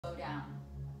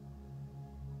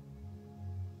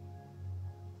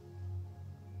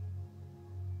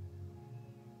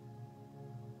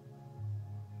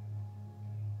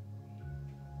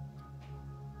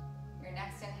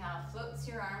inhale floats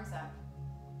your arms up.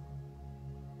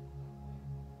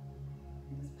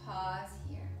 Just pause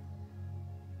here.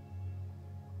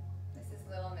 This is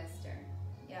Little Mister.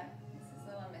 Yep, this is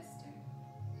Little Mister.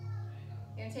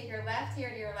 You're going to take your left ear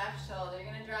to your left shoulder.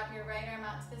 You're going to drop your right arm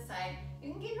out to the side.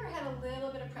 You can give your head a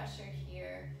little bit of pressure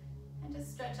here and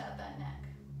just stretch out that neck.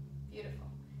 Beautiful.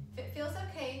 If it feels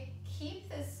okay, keep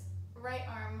this right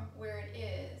arm where it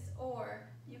is, or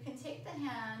you can take the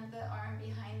hand, the arm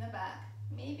behind the back,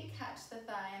 maybe catch the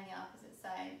thigh on the opposite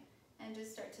side, and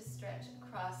just start to stretch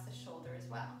across the shoulder as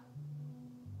well.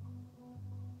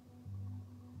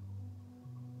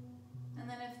 And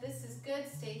then if this is good,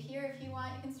 stay here. If you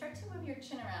want, you can start to move your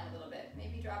chin around a little bit,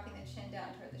 maybe dropping the chin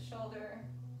down toward the shoulder,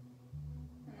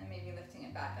 and then maybe lifting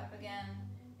it back up again.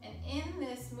 And in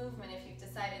this movement, if you've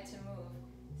decided to move,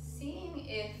 seeing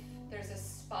if there's a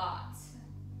spot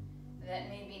that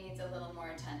maybe needs a little more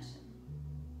attention.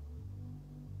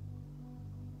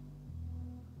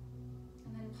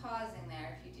 And then pausing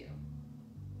there if you do.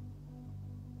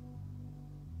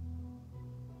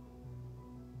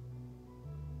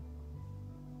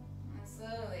 And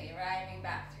slowly arriving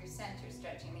back through center,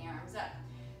 stretching the arms up.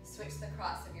 Switch the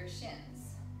cross of your shins.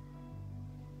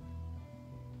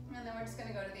 And then we're just going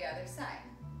to go to the other side.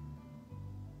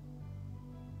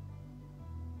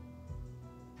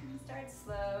 And start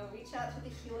slow, reach out to the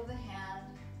heel of the hand.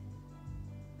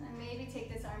 And maybe take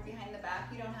this arm behind the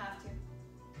back, you don't have to.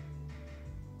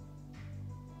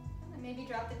 And then maybe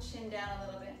drop the chin down a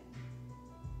little bit.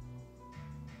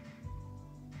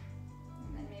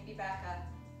 And then maybe back up.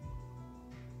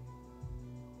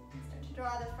 And start to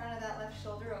draw the front of that left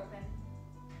shoulder open.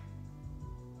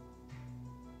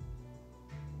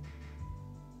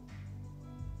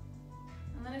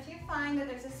 And then if you find that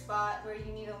there's a spot where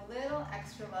you need a little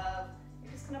extra love,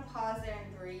 you're just going to pause there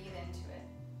and breathe into it.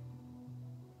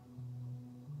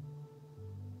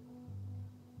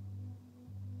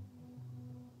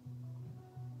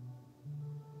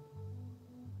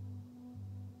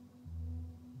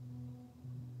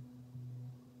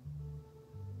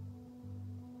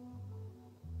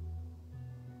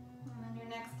 And then your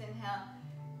next inhale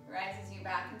rises you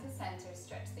back into center.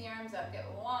 Stretch the arms up, get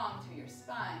long through your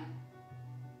spine.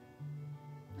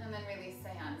 And then release the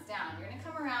hands down. You're going to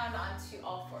come around onto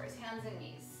all fours, hands and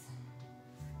knees.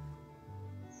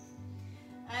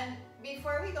 And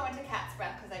before we go into cat's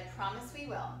breath, because I promise we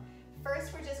will,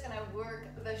 first we're just going to work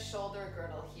the shoulder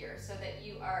girdle here so that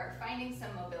you are finding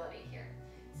some mobility here.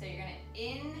 So you're going to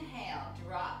inhale,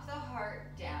 drop the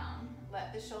heart down,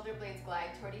 let the shoulder blades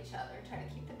glide toward each other, try to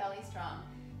keep the belly strong,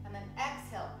 and then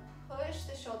exhale, push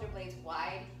the shoulder blades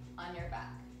wide on your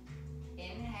back.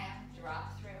 Inhale,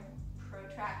 drop through.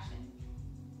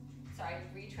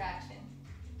 Retraction.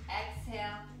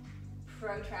 Exhale,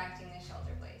 protracting the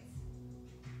shoulder blades.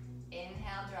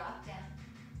 Inhale, drop down.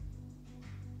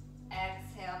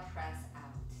 Exhale, press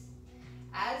out.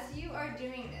 As you are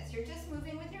doing this, you're just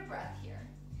moving with your breath here.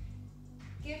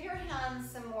 Give your hands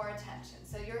some more attention.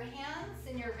 So your hands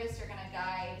and your wrists are going to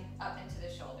guide up into the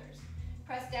shoulders.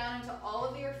 Press down into all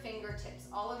of your fingertips,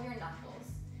 all of your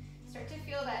knuckles. Start to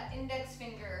feel that index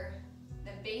finger,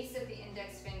 the base of the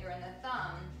index finger and the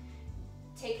thumb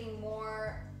taking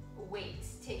more weight,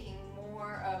 taking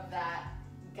more of that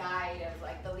guide of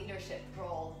like the leadership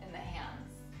role in the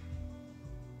hands.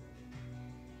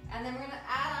 And then we're going to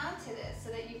add on to this so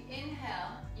that you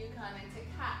inhale, you come into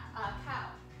cow.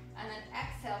 And then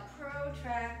exhale,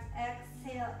 protract,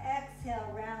 exhale,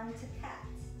 exhale, round to cat.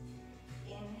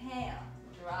 Inhale,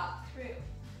 drop through,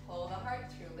 pull the heart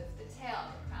through, lift the tail,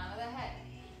 the crown of the head.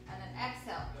 And then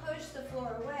exhale, push the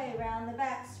floor away, round the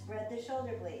back, spread the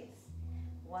shoulder blades.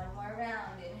 One more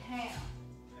round, inhale.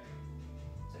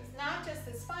 So it's not just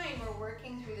the spine, we're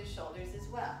working through the shoulders as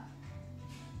well.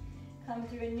 Come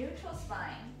through a neutral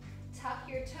spine, tuck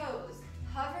your toes,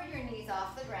 hover your knees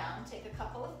off the ground, take a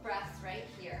couple of breaths right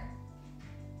here.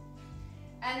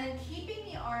 And then keeping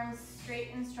the arms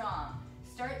straight and strong,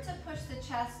 start to push the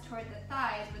chest toward the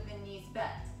thighs with the knees bent,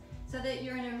 so that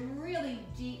you're in a really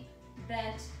deep,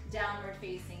 bent, downward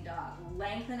facing dog.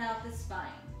 Lengthen out the spine.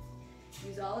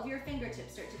 Use all of your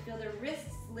fingertips. Start to feel the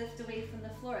wrists lift away from the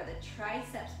floor, the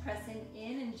triceps pressing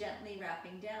in and gently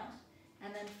wrapping down.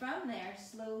 And then from there,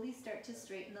 slowly start to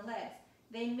straighten the legs.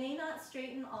 They may not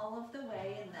straighten all of the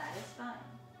way, and that is fine.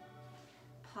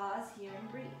 Pause here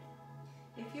and breathe.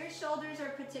 If your shoulders are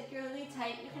particularly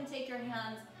tight, you can take your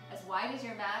hands as wide as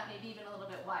your mat, maybe even a little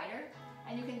bit wider,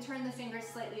 and you can turn the fingers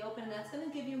slightly open, and that's going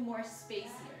to give you more space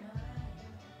here.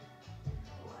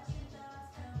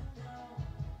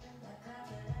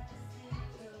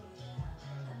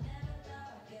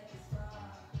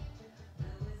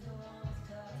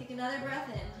 Take another breath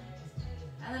in.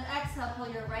 And then exhale,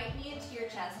 pull your right knee into your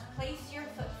chest. Place your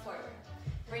foot forward.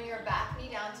 Bring your back knee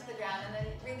down to the ground and then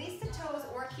release the toes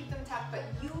or keep them tucked, but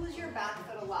use your back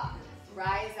foot a lot.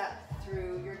 Rise up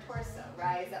through your torso.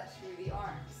 Rise up through the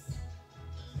arms.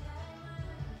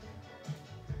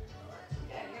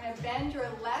 Good. You're going to bend your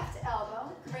left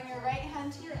elbow. Bring your right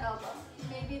hand to your elbow.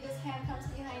 Maybe this hand comes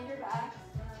behind your back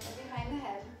or behind the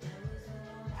head.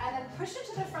 And then push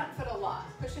into the front foot a lot.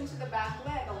 Push into the back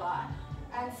leg a lot.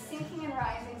 And sinking and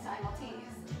rising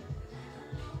simultaneously.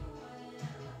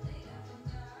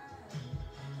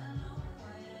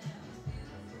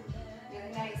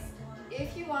 Really nice.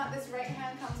 If you want, this right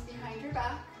hand comes behind your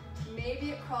back.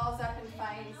 Maybe it crawls up and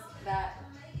finds that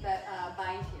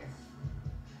bind here.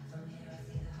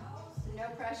 No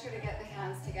pressure to get the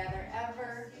hands together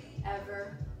ever,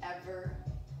 ever, ever.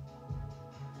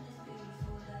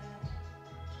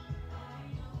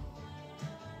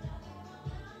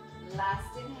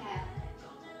 Last inhale.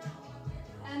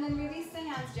 And then release the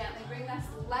hands gently. Bring this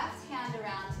left hand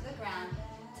around to the ground.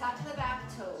 Tuck the back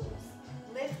toes.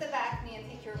 Lift the back knee and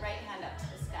take your right hand up to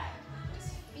the sky.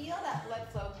 Just feel that blood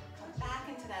flow come back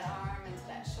into that arm, into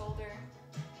that shoulder.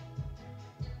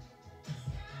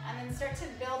 And then start to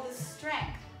build the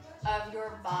strength of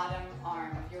your bottom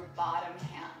arm, of your bottom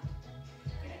hand.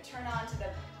 You're going to turn on to the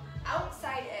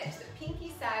outside edge, the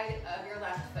pinky side of your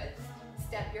left foot.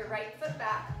 Step your right foot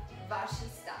back.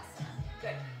 Vashisthasana.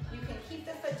 Good. You can keep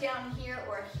the foot down here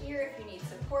or here if you need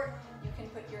support. You can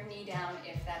put your knee down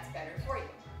if that's better for you.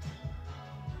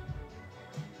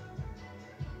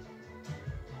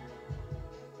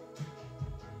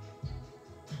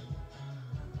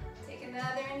 Take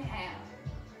another inhale.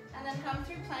 And then come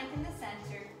through plank in the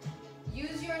center.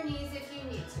 Use your knees if you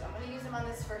need to. I'm going to use them on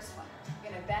this first one.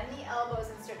 You're going to bend the elbows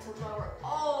and start to lower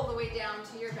all the way down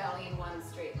to your belly in one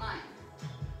straight line.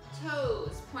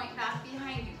 Toes point back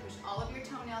behind you. Push all of your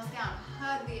toenails down.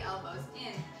 Hug the elbows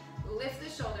in. Lift the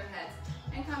shoulder heads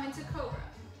and come into Cobra.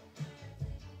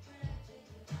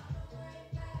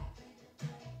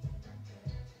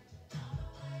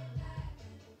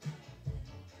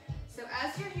 So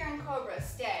as you're here in Cobra,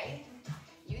 stay.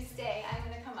 You stay. I'm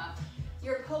going to come up.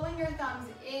 You're pulling your thumbs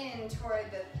in toward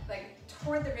the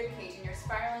rib cage, and you're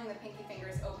spiraling the pinky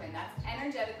fingers open. That's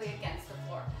energetically against the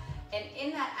floor. And in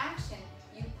that action,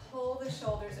 you pull the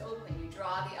shoulders open, you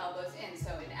draw the elbows in. So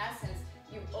in essence,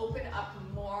 you open up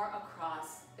more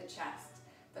across the chest.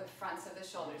 The fronts of the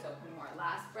shoulders open more.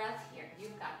 Last breath here,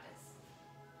 you've got this.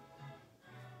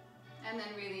 And then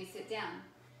release it down.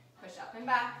 Push up and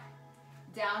back.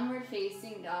 Downward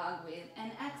facing dog with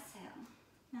an exhale.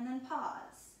 And then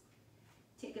pause.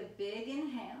 Take a big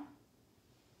inhale.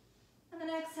 And then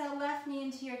exhale, left knee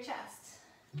into your chest.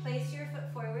 Place your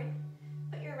foot forward.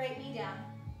 Put your right knee down.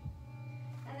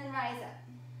 And then rise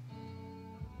up.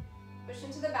 Push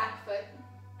into the back foot.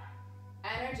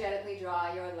 Energetically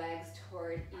draw your legs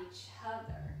toward each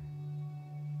other.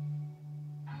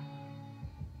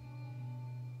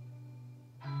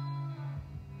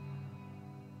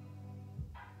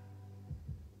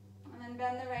 And then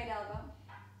bend the right elbow.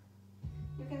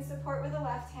 You can support with the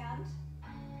left hand.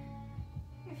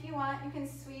 If you want, you can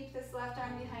sweep this left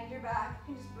arm behind your back.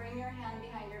 You can just bring your hand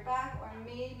behind your back, or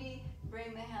maybe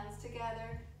bring the hands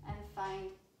together and find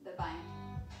the bind.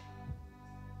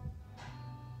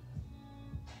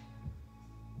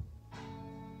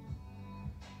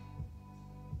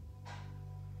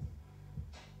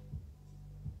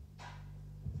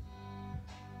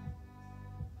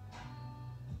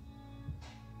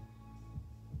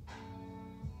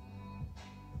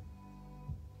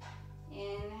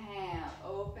 Inhale,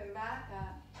 open back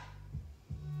up.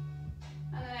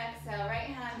 And then exhale, right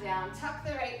hand down. Tuck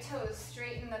the right toes,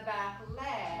 straighten the back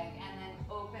leg, and then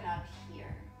open up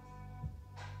here.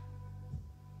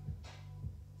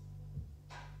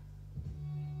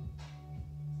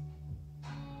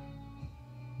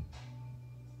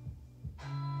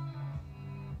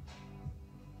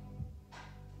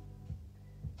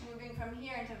 Moving from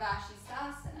here into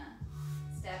Vashisthasana,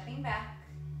 stepping back.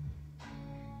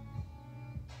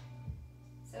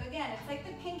 So again, it's like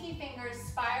the pinky fingers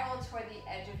spiral toward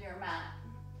the edge of your mat.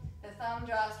 The thumb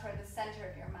draws toward the center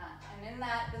of your mat. And in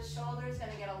that, the shoulder is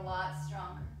going to get a lot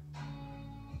stronger.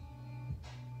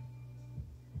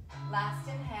 Last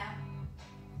inhale.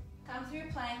 Come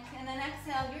through plank, and then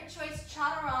exhale, your choice,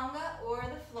 chaturanga or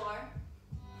the floor.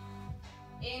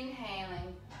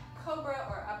 Inhaling, cobra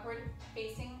or upward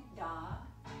facing dog.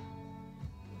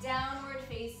 Downward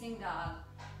facing dog.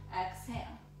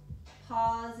 Exhale.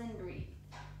 Pause and breathe.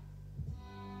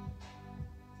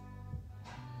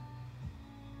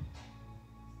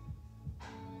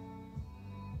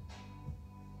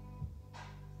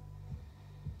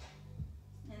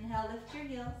 Inhale, lift your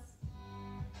heels.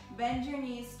 Bend your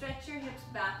knees, stretch your hips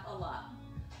back a lot.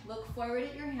 Look forward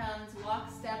at your hands, walk,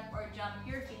 step, or jump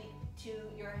your feet to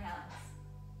your hands.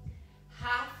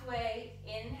 Halfway,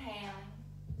 inhaling.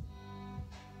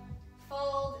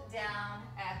 Fold down,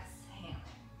 exhaling.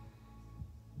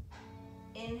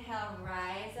 Inhale,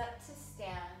 rise up to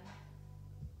stand.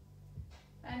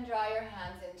 And draw your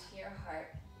hands into your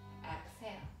heart.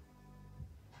 Exhale.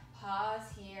 Pause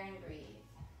here and breathe.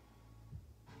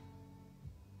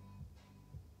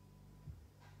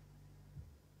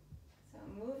 So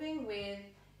moving with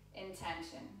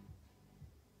intention.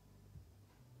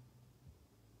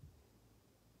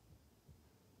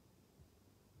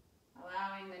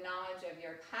 Allowing the knowledge of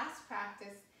your past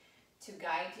practice to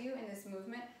guide you in this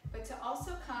movement, but to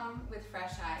also come with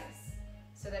fresh eyes,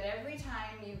 so that every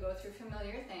time you go through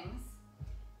familiar things,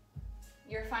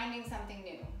 you're finding something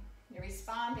new. You're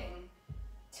responding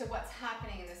to what's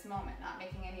happening in this moment, not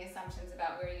making any assumptions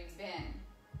about where you've been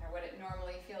or what it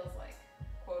normally feels like,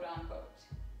 quote unquote.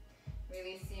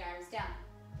 Release the arms down.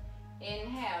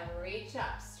 Inhale, reach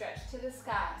up, stretch to the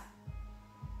sky.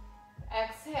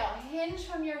 Exhale, hinge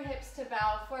from your hips to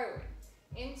bow forward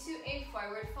into a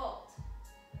forward fold.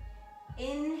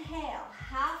 Inhale,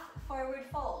 half forward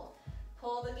fold.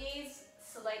 Pull the gaze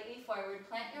slightly forward,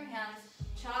 plant your hands,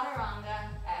 chaturanga,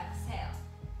 exhale.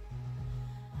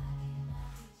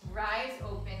 Rise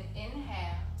open,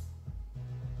 inhale.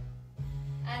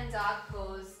 And dog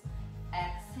pose,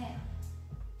 exhale.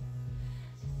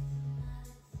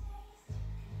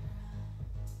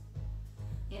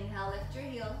 Inhale, lift your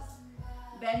heels.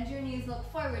 Bend your knees,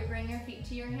 look forward, bring your feet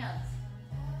to your hands.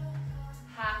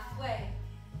 Halfway,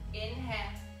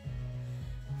 inhale.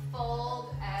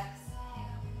 Fold, exhale.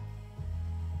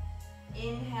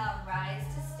 Inhale, rise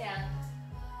to stand.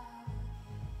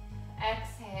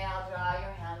 Exhale, draw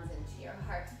your hands into your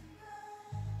heart.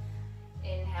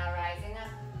 Inhale, rising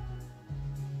up.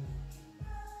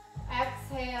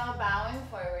 Exhale, bowing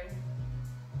forward.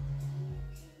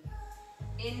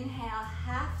 Inhale,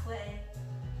 halfway.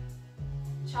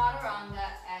 Chaturanga,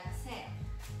 exhale.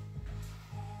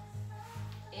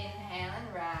 Inhale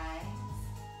and rise.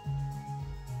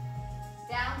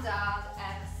 Down dog,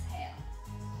 exhale.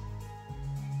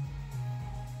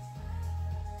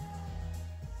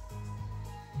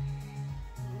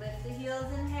 Lift the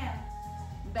heels, inhale.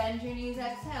 Bend your knees,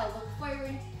 exhale. Look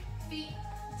forward, feet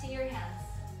to your hands.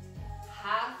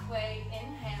 Halfway,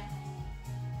 inhale.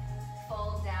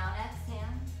 Fold down,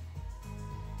 exhale.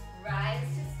 Rise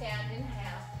to stand,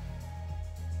 inhale.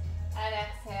 And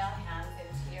exhale, hands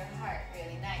into your heart.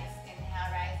 Really nice.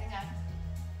 Inhale, rising up.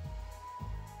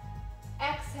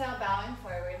 Exhale, bowing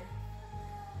forward.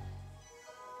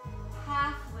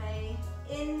 Halfway,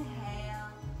 inhale.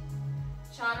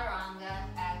 Chaturanga,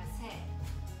 exhale.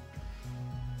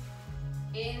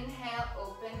 Inhale,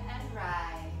 open and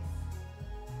rise.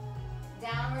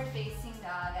 Downward facing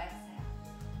dog, exhale.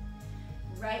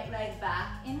 Right leg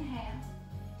back, inhale.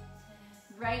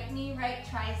 Right knee, right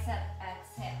tricep,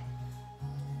 exhale.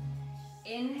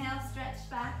 Inhale, stretch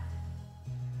back.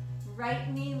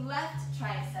 Right knee, left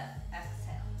tricep,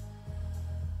 exhale.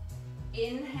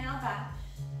 Inhale, back.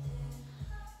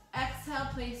 Exhale,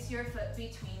 place your foot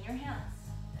between your hands.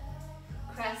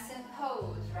 Crescent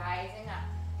pose, rising up.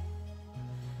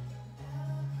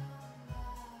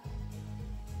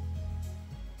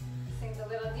 Sink a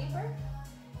little deeper.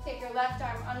 Take your left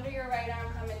arm under your right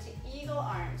arm, come into eagle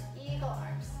arms, eagle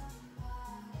arms.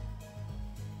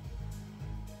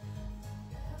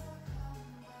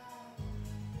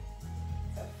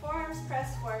 So forearms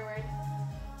press forward,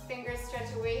 fingers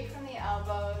stretch away from the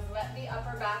elbows, let the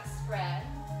upper back spread.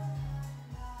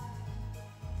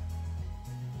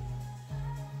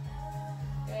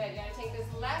 Good, you're gonna take this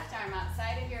left arm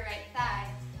outside of your right thigh,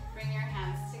 bring your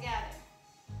hands together,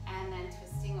 and then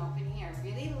twisting open here.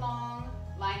 Really long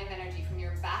line of energy from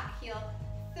your back heel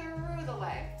through the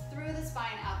leg, through the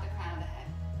spine, out the crown of the head.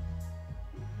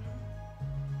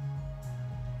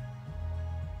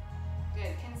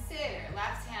 Good, consider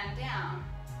left hand down,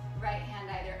 right hand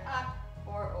either up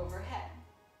or overhead.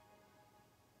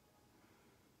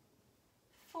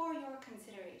 For your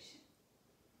consideration.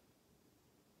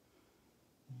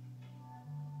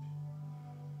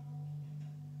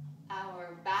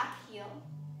 Our back heel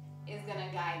is going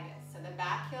to guide this. So the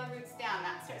back heel roots down.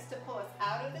 That starts to pull us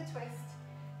out of the twist.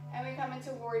 And we come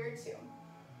into warrior two.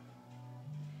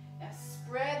 Now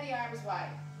spread the arms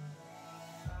wide.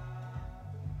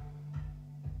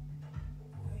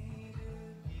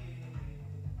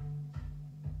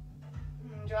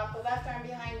 And drop the left arm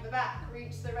behind the back.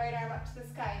 Reach the right arm up to the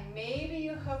sky. Maybe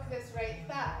you hook this right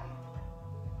thigh.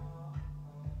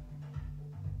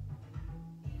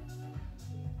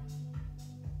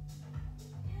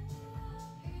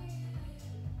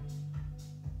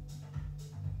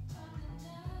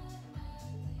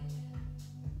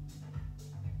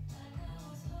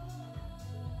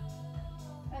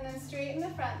 then straighten the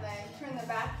front leg, turn the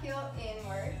back heel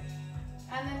inward,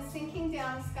 and then sinking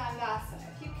down Skandasana.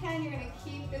 If you can, you're going to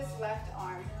keep this left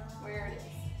arm where it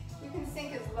is. You can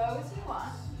sink as low as you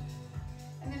want,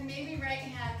 and then maybe right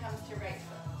hand comes to right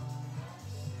foot.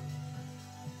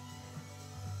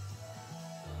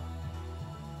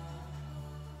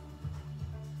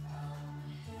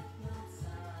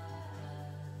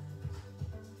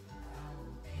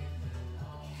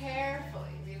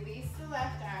 Carefully release the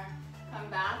left arm, come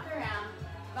back around.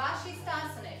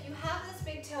 Vashisthasana. If you have this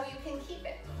big toe, you can keep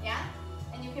it, yeah?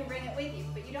 And you can bring it with you,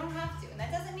 but you don't have to. And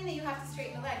that doesn't mean that you have to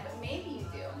straighten the leg, but maybe you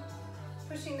do.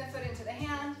 Pushing the foot into the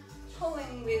hand,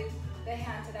 pulling with the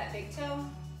hand to that big toe.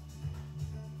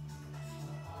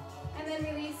 And then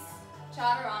release,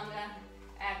 chaturanga,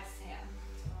 exhale.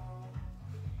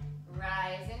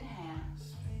 Rise in hand.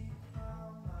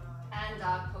 And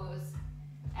dog pose.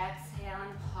 Exhale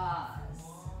and pause.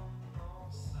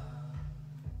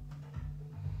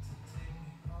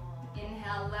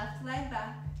 Inhale, left leg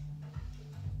back.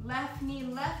 Left knee,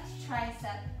 left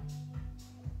tricep.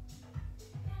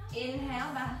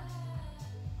 Inhale back.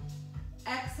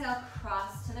 Exhale,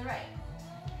 cross to the right.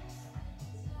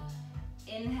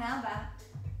 Inhale back.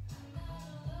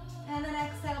 And then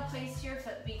exhale, place your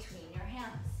foot between your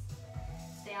hands.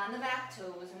 Stay on the back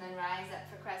toes and then rise up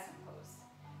for crescent pose.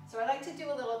 So I like to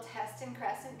do a little test in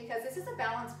crescent because this is a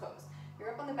balance pose.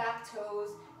 You're up on the back toes.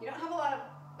 You don't have a lot of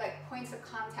points of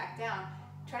contact down.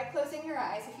 Try closing your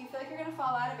eyes. If you feel like you're going to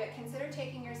fall out of it, consider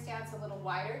taking your stance a little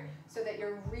wider so that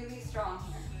you're really strong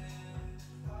here.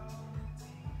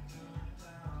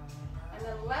 And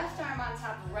then left arm on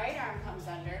top, right arm comes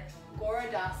under.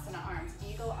 Goradasana arms,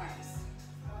 eagle arms.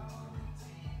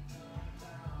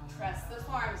 Press the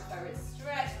forearms forward,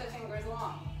 stretch the fingers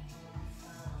long.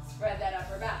 Spread that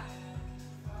upper back.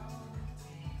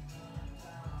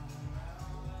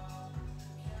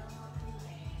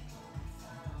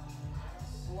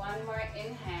 One more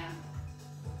inhale.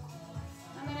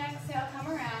 And then exhale, come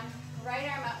around. Right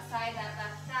arm outside that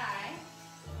left thigh.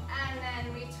 And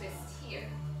then we twist here.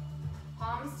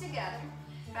 Palms together.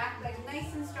 Back leg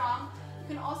nice and strong.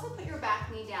 You can also put your back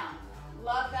knee down.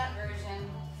 Love that version.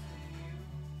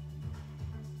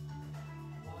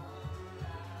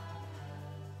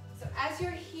 So as you're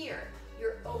here,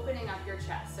 you're opening up your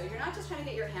chest. So you're not just trying to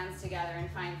get your hands together and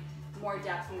find more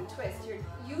depth in the twist. You're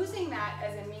using that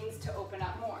as a means to open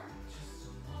up more.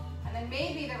 And then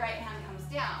maybe the right hand comes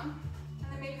down,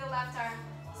 and then maybe the left arm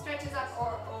stretches up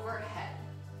or overhead.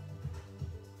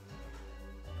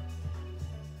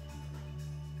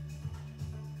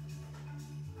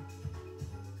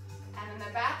 And then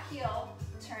the back heel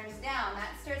turns down.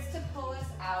 That starts to pull us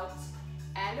out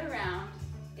and around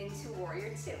into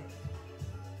warrior two.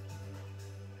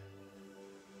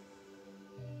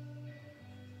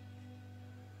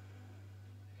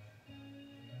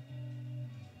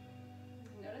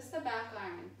 Notice the back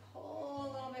arm and pull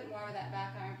a little bit more with that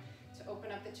back arm to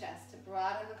open up the chest, to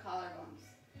broaden the collarbones.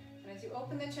 And as you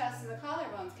open the chest and the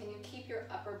collarbones, can you keep your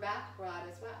upper back broad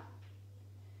as well?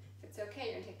 If it's okay,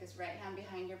 you're gonna take this right hand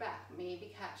behind your back,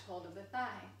 maybe catch hold of the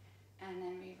thigh, and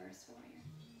then reverse warrior.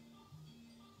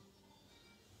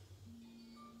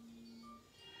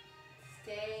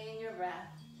 Stay in your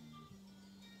breath.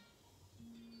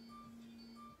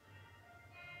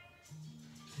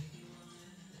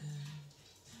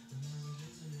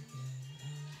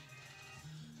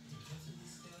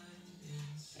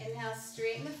 Inhale,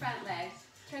 straighten the front leg.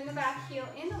 Turn the back heel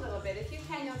in a little bit. If you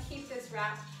can, you'll keep this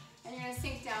wrap and you're gonna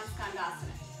sink down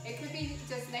Skandasana. It could be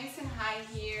just nice and high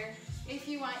here. If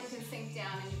you want, you can sink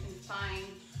down and you can find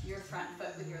your front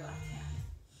foot with your left hand.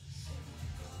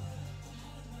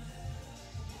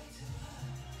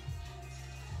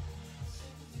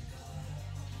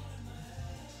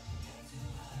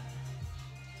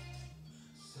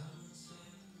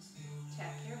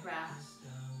 Check your breath.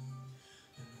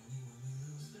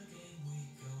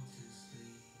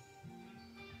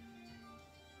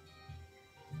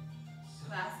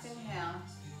 Last inhale.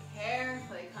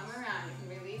 Carefully come around.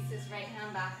 You can release this right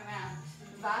hand back around.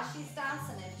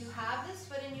 Vashisthasana. If you have this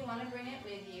foot and you want to bring it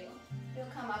with you, you'll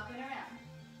come up and around.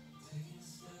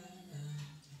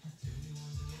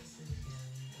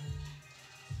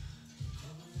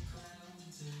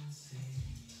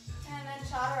 And then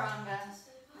chaturanga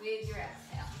with your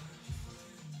exhale.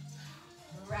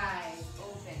 Rise,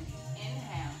 open,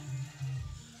 inhale.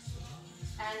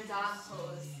 And dog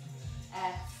pose,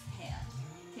 exhale.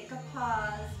 Take a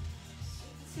pause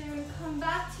to come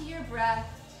back to your breath,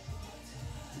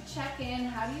 to check in.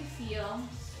 How do you feel?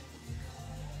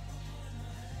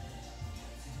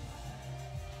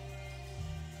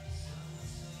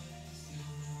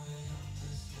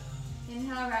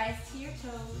 Inhale, rise to your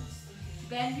toes.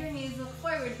 Bend your knees, look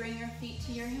forward, bring your feet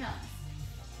to your hands.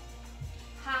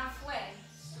 Halfway.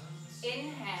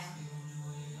 Inhale.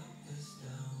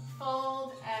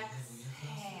 Fold,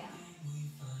 exhale.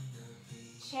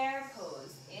 Chair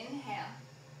pose. Inhale.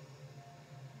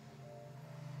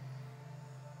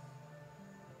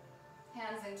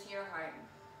 Hands into your heart.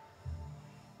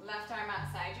 Left arm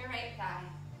outside your right thigh.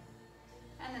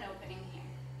 And then opening here.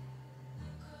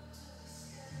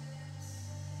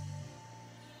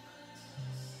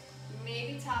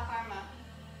 Maybe top arm up.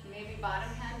 Maybe bottom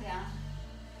hand down.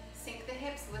 Sink the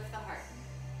hips, lift the heart.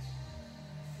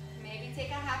 Maybe take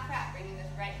a half wrap, bringing this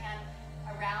right hand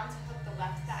around to hook the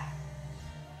left thigh.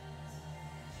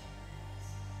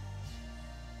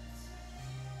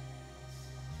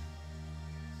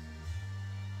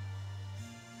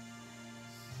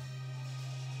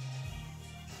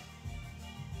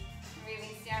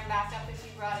 Release the arm back up if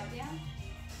you brought it down.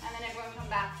 And then everyone come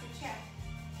back to chair.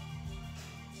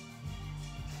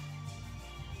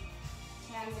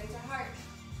 Hands into heart.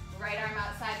 Right arm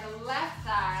outside the left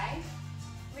thigh.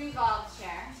 Revolve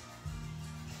chair.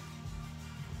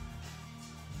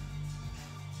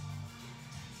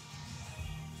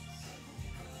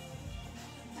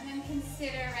 And then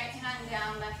consider right hand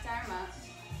down, left arm up.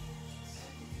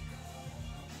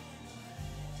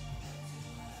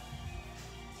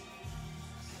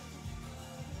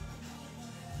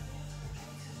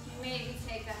 Maybe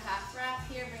take a half wrap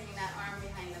here, bringing that arm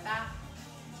behind the back.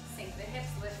 Sink the hips,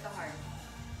 lift the heart.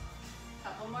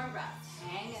 Couple more breaths.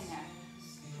 Hang in there.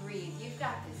 Breathe. You've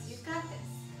got this. You've got this.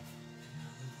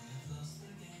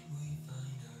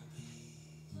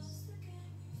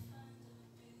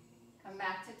 Come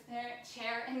back to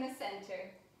chair in the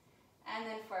center. And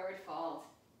then forward fold.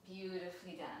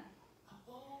 Beautifully done.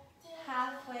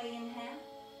 Halfway inhale.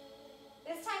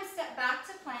 This time step back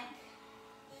to plank.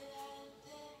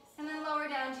 And then lower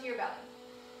down to your belly.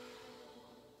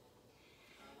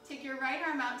 Take your right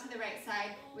arm out to the right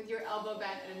side with your elbow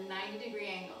bent at a 90-degree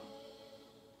angle.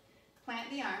 Plant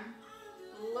the arm,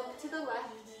 look to the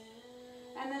left,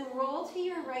 and then roll to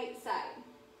your right side.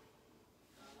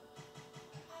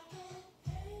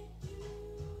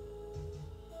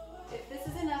 If this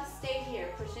is enough, stay here.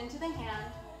 Push into the hand.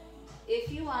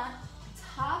 If you want,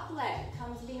 top leg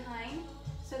comes behind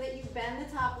so that you bend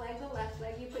the top leg, the left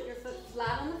leg. You put your foot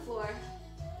flat on the floor,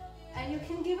 and you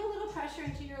can give a little pressure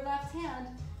into your left hand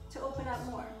to open up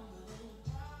more.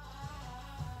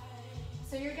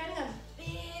 So you're getting a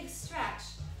big stretch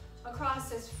across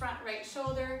this front right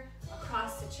shoulder,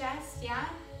 across the chest, yeah?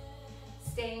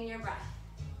 Stay in your breath.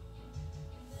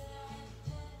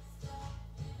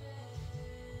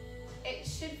 It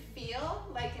should feel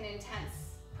like an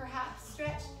intense, perhaps,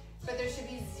 stretch, but there should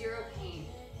be zero pain,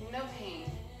 no pain.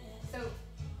 So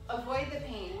avoid the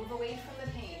pain, move away from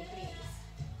the pain, please.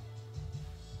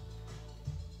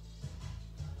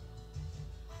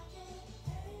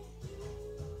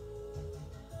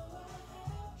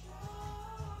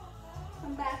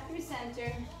 Come back through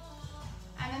center,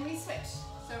 and then we switch.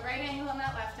 So right angle on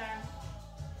that left arm.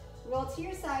 Roll to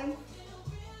your side,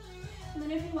 and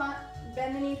then if you want,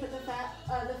 bend the knee, put the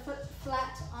foot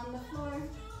flat on the floor.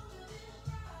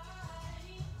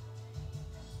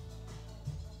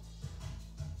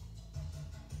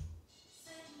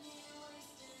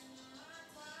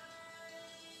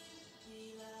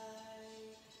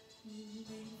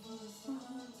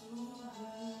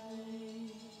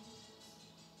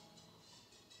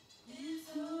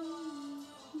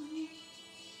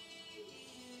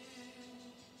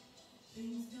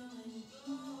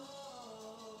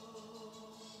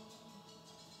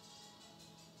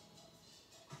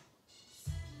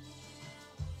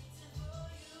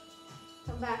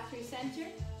 Back through center.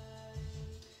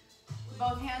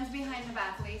 Both hands behind the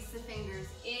back, lace the fingers.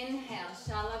 Inhale,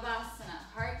 Shalabhasana,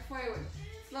 heart forward.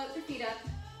 Float the feet up.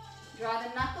 Draw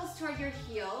the knuckles toward your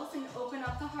heels and open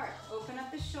up the heart. Open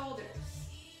up the shoulders.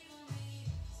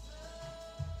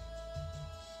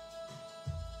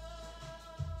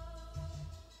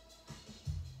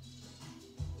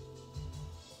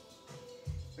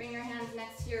 Bring your hands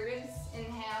next to your ribs.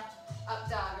 Inhale, up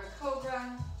dog or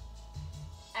cobra.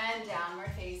 And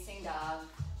downward facing dog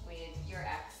with your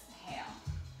exhale.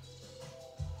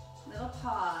 Little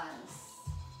pause.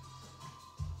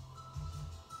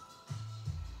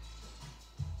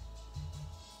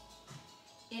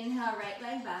 Inhale, right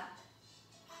leg back.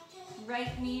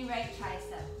 Right knee, right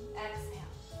tricep.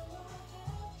 Exhale.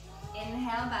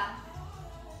 Inhale back.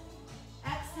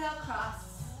 Exhale,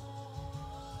 cross.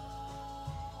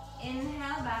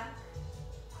 Inhale back.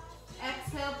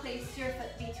 Exhale, place your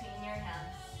foot between your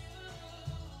hands.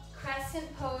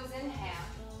 Crescent pose, inhale.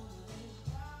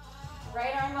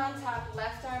 Right arm on top,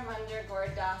 left arm under,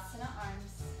 Gordasana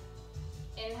arms.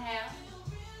 Inhale.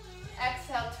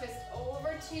 Exhale, twist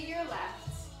over to your left.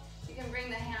 You can bring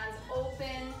the hands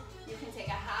open. You can take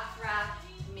a half wrap,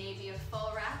 maybe a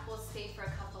full wrap. We'll stay for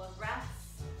a couple of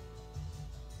breaths.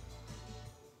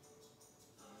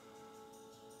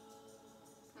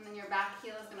 And then your back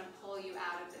heel is going to pull you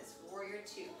out of this. Warrior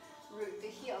two. Root the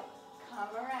heel.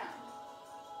 Come around.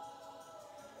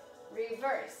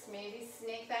 Reverse. Maybe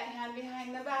snake that hand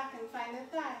behind the back and find the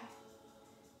thigh.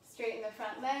 Straighten the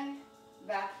front leg.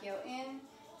 Back heel in.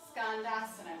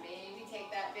 Skandasana. Maybe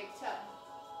take that big toe.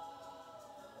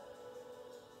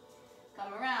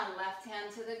 Come around. Left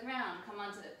hand to the ground. Come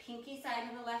onto the pinky side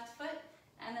of the left foot.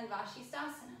 And then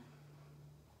Vashisthasana.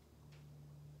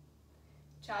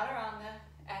 Chaturanga.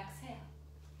 Exhale.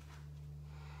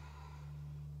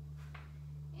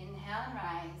 Inhale and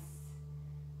rise.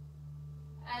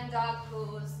 And dog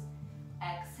pose.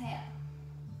 Exhale.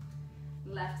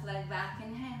 Left leg back,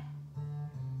 inhale.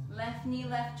 Left knee,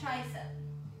 left tricep.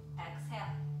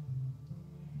 Exhale.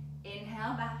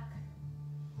 Inhale back.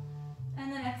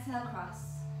 And then exhale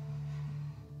cross.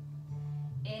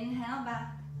 Inhale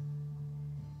back.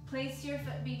 Place your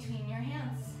foot between your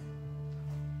hands.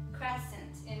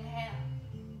 Crescent, inhale.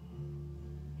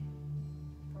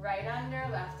 Right under,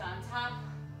 left on top,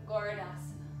 Gordasana.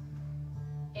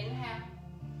 Inhale.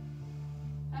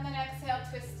 And then exhale,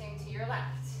 twisting to your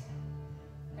left.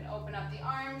 You can open up the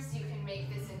arms. You can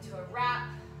make this into a wrap,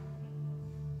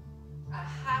 a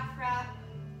half wrap.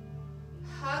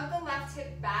 Hug the left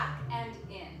hip back and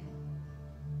in.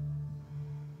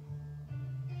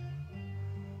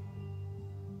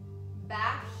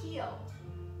 Back heel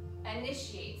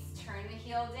initiates. Turn the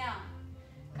heel down.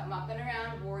 Come up and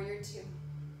around, warrior two.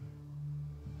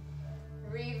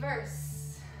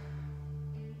 Reverse.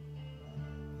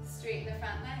 Straighten the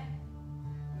front leg.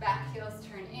 Back heels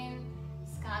turn in.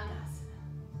 Skandasana.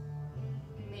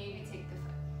 Maybe take the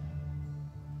foot.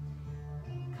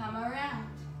 Come around.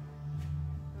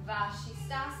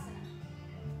 Vashisthasana.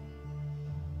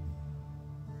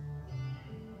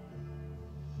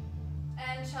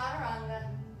 And Chaturanga.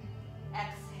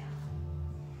 Exhale.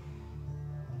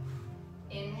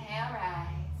 Inhale, rise.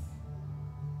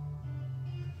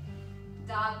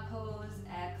 Dog pose,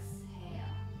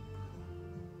 exhale.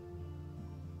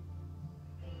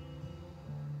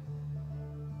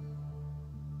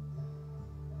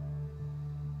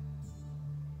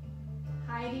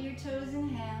 High to your toes,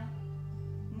 inhale.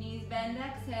 Knees bend,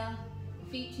 exhale.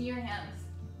 Feet to your hands.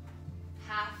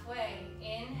 Halfway,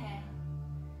 inhale.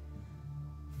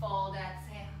 Fold,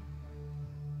 exhale.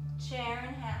 Chair,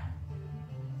 inhale.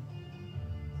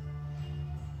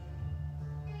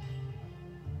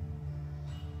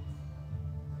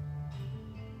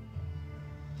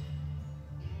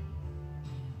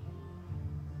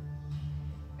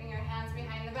 Bring your hands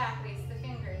behind the back, lace the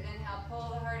fingers. Inhale, pull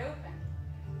the heart open.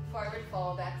 Forward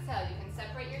fold, exhale. You can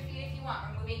separate your feet if you want.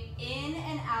 We're moving in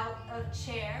and out of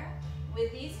chair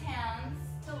with these hands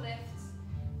to lift.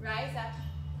 Rise up.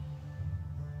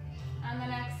 And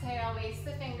then exhale, lace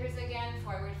the fingers again,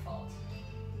 forward fold.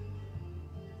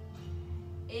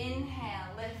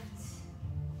 Inhale, lift.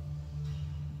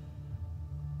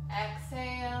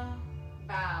 Exhale,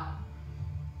 bow.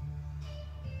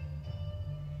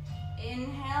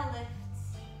 Inhale, lift.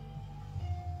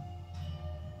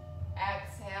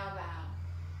 Exhale, bow.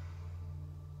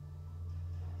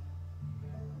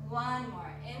 One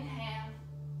more, inhale.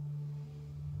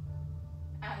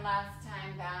 And last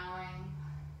time, bowing.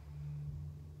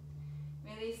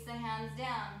 Release the hands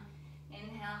down.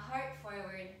 Inhale, heart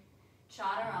forward.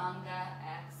 Chaturanga,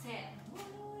 exhale.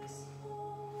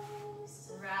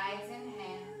 Rise,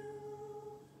 inhale.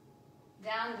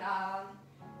 Down dog,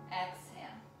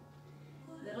 exhale.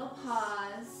 Little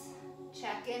pause.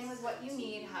 Check in with what you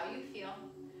need, how you feel.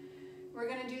 We're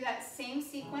going to do that same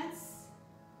sequence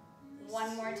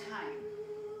one more time.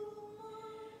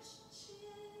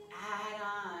 Add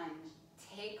on,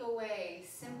 take away,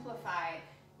 simplify,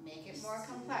 make it more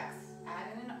complex. Add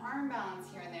in an arm balance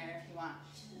here and there if you want.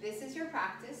 This is your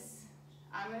practice.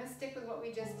 I'm going to stick with what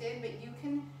we just did, but you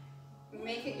can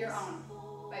make it your own.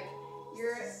 Like,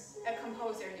 you're a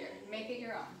composer here. Make it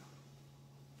your own.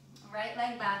 Right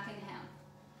leg back, inhale.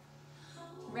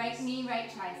 Right knee, right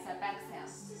tricep, exhale.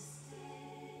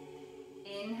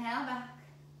 Inhale back.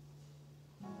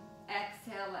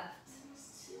 Exhale left.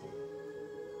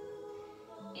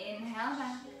 Inhale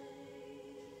back.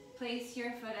 Place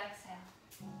your foot,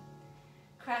 exhale.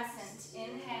 Crescent,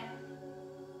 inhale.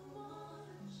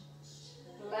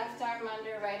 Left arm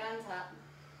under, right on top.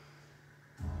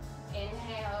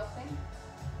 Inhale, open.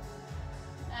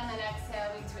 And then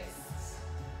exhale, we twist.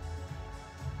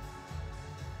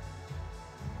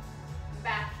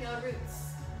 heel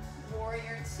roots.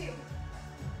 Warrior two.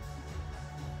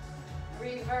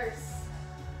 Reverse.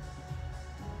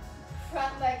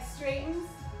 Front leg straightens,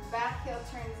 back heel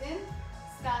turns in,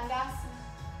 Skandasana.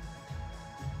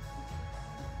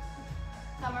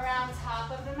 Come around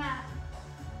top of the mat.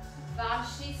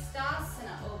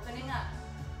 Vashisthasana, opening up.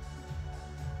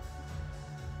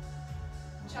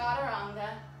 Chaturanga,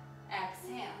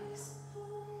 exhale.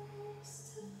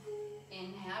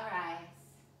 Inhale, rise.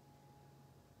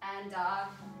 And dog,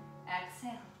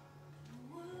 exhale.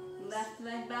 Left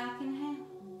leg back, inhale.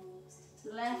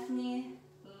 Left knee,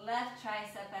 left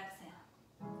tricep,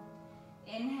 exhale.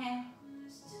 Inhale.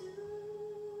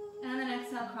 And then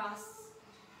exhale, cross.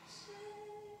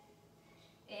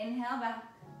 Inhale back.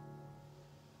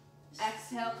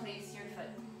 Exhale, place your foot.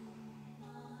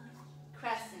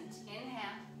 Crescent,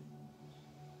 inhale.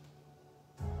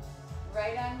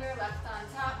 Right under, left on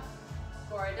top.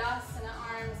 Goradasana,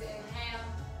 arms, inhale.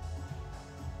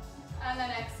 And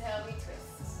then exhale, we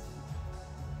twist.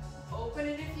 Open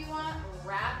it if you want,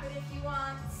 wrap it if you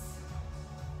want.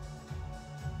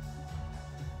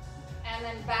 And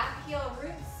then back heel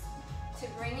roots to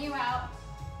bring you out,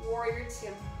 warrior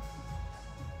two.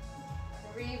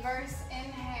 Reverse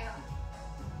inhale.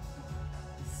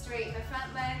 Straighten the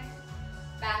front leg,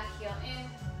 back heel in,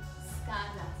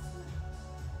 Skandasana.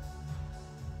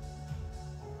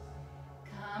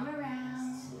 Come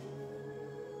around,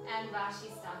 and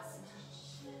Vashisthasana.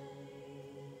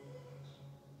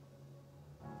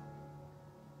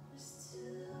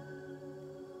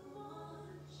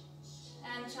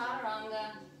 And Chaturanga,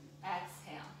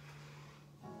 exhale.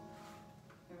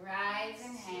 Rise,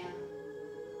 inhale.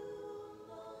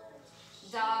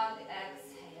 Dog,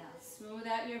 exhale. Smooth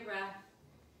out your breath.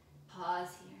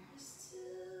 Pause here.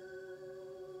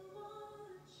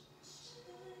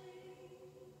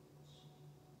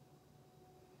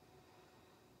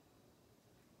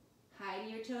 Hide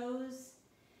your toes.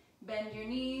 Bend your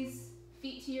knees.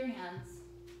 Feet to your hands.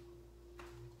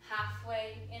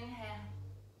 Halfway, inhale.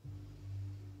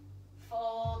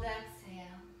 Fold,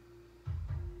 exhale.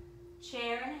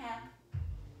 Chair, inhale.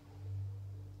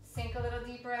 Sink a little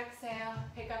deeper, exhale.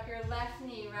 Pick up your left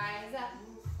knee, rise up.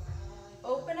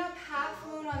 Open up half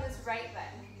moon on this right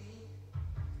leg.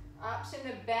 Option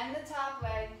to bend the top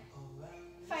leg.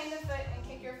 Find the foot and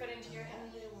kick your foot into your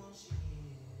hand.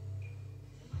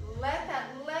 Let that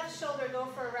left shoulder go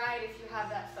for a ride if you have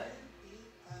that foot.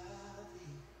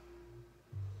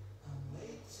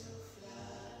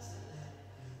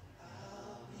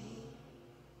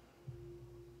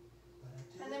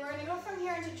 And then we're going to go from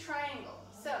here into triangle.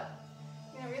 So,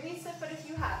 you're going to release the foot if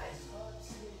you have it.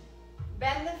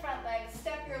 Bend the front leg,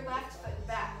 step your left foot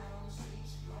back.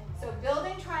 So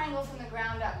building triangle from the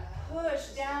ground up.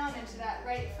 Push down into that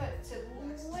right foot to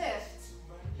lift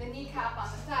the kneecap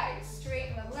on the thigh, to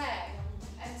straighten the leg,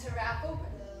 and to wrap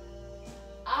open.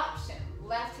 Option,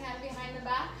 left hand behind the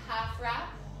back, half wrap.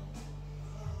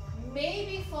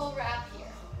 Maybe full wrap here.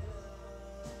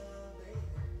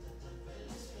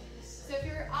 So if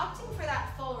you're opting for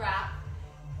that full wrap,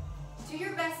 do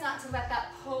your best not to let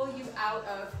that pull you out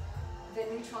of the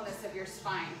neutralness of your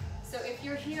spine. So if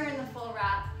you're here in the full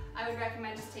wrap, I would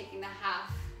recommend just taking the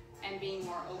half and being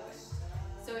more open.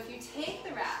 So if you take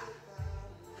the wrap,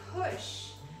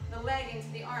 push the leg into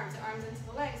the arms into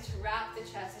the legs to wrap the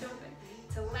chest open,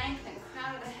 to lengthen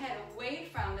crown of the head away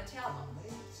from the tailbone.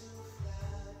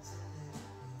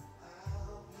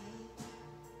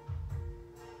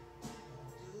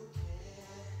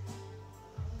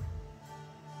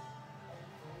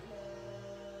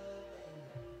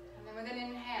 And then with an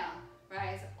inhale,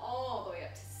 rise all the way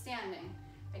up to standing.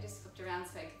 I just flipped around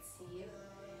so I could see you.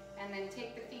 And then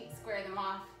take the feet, square them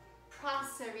off.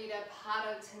 Prasarita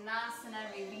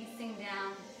Padottanasana, releasing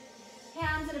down.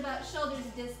 Hands at about shoulders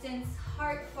distance,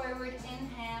 heart forward,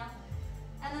 inhale.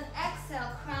 And then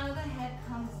exhale, crown of the head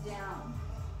comes down.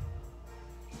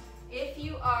 If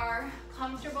you are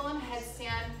comfortable in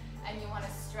headstand and you want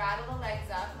to straddle the legs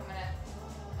up, I'm going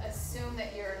to assume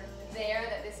that you're there,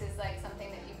 that this is like something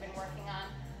that you've been working on.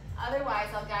 Otherwise,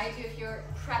 I'll guide you if you're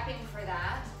prepping for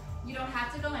that. You don't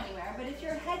have to go anywhere, but if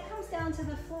your head comes down to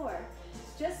the floor,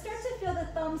 just start to feel the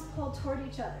thumbs pull toward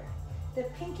each other. The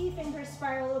pinky fingers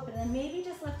spiral open, and maybe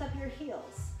just lift up your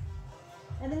heels.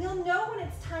 And then you'll know when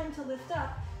it's time to lift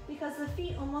up because the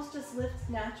feet almost just lift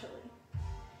naturally.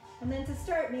 And then to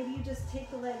start, maybe you just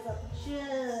take the legs up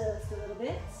just a little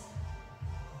bit.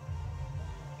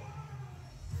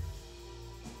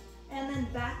 And then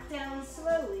back down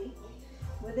slowly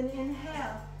with an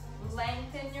inhale.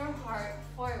 Lengthen your heart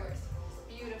forward.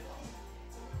 Beautiful.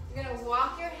 You're going to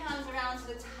walk your hands around to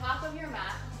the top of your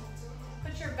mat.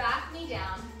 Put your back knee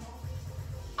down.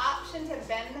 option to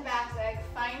bend the back leg,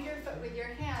 find your foot with your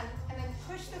hand, and then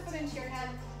push the foot into your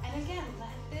hand. And again, let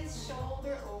this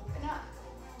shoulder open up.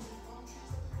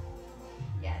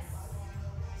 Yes.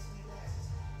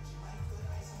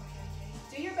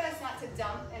 Do your best not to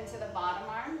dump into the bottom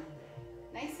arm.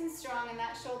 Nice and strong in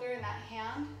that shoulder and that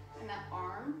hand and that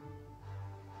arm.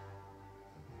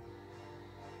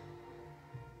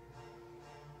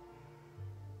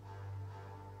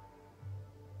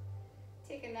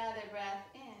 Take another breath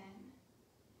in,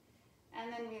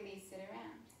 and then release it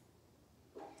around.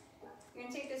 You're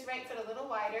going to take this right foot a little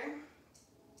wider.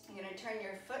 You're going to turn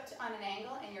your foot on an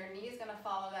angle, and your knee is going to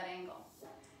follow that angle.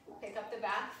 Pick up the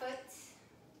back foot.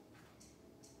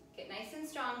 Get nice and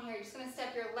strong here. You're just going to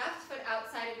step your left foot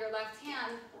outside of your left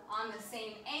hand on the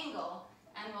same angle,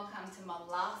 and we'll come to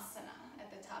Malasana at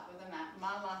the top of the mat.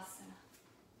 Malasana.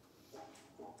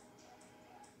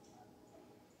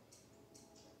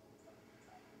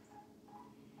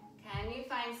 Can you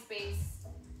find space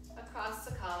across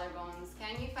the collarbones?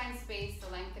 Can you find space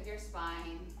the length of your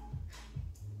spine?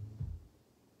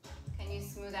 Can you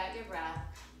smooth out your breath?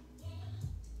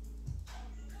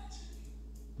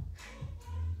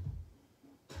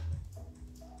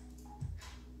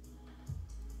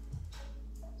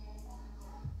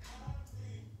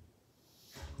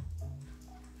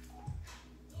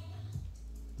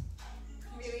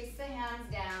 Release the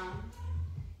hands down.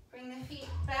 Bring the feet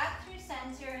back through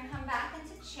center and come back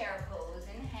into chair pose.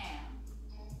 Inhale.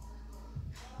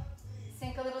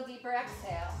 Sink a little deeper,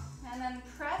 exhale. And then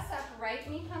press up, right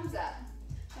knee comes up.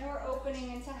 And we're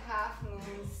opening into half moon,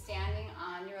 standing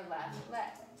on your left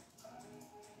leg.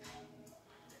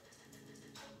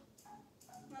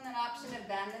 And then option to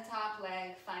bend the top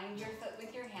leg, find your foot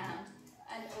with your hand,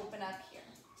 and open up here.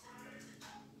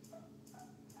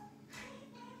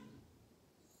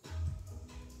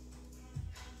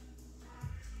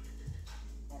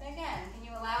 And again, can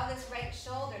you allow this right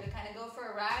shoulder to kind of go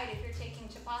for a ride if you're taking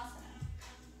Chapasana?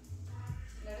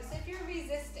 Notice if you're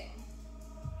resisting.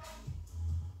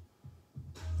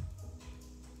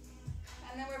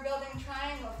 And then we're building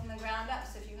triangle from the ground up.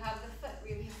 So if you have the foot,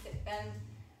 release it, bend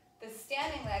the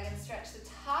standing leg and stretch the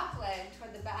top leg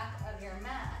toward the back of your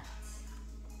mat.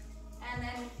 And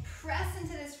then press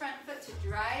into this front foot to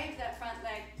drive that front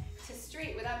leg to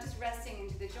straight without just resting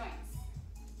into the joints.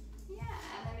 Yeah,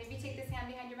 and then maybe take this hand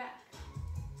behind your back.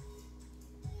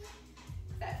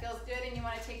 If that feels good and you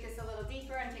want to take this a little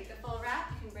deeper and take the full wrap,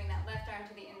 you can bring that left arm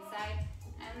to the inside.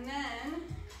 And then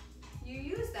you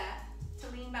use that to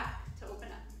lean back, to open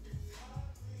up.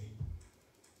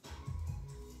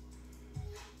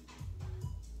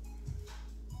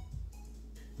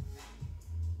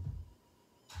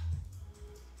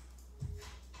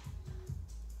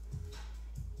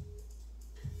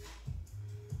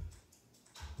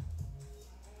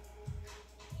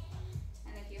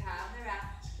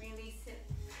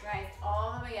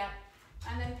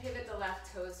 And then pivot the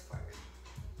left toes forward.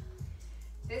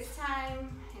 This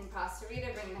time, in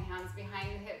Pasarita, bring the hands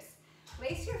behind the hips.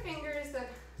 Lace your fingers the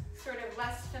sort of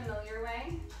less familiar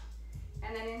way.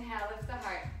 And then inhale, lift the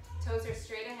heart. Toes are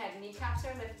straight ahead, kneecaps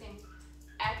are lifting.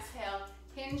 Exhale,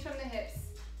 hinge from the hips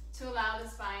to allow the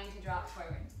spine to drop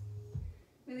forward.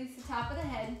 Release the top of the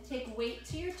head, take weight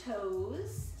to your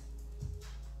toes.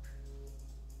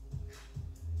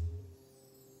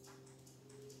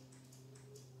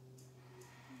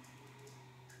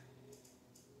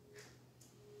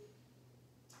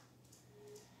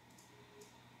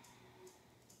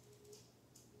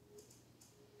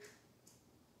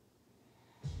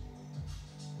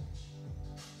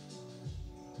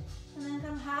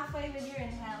 Halfway with your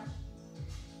inhale.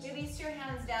 Release your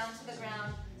hands down to the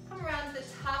ground. Come around to the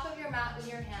top of your mat with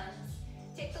your hands.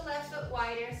 Take the left foot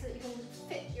wider so that you can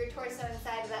fit your torso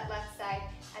inside of that left side,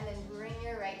 and then bring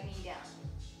your right knee down.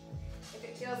 If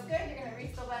it feels good, you're going to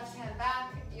reach the left hand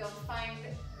back. You'll find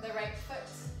the right foot.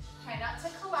 Try not to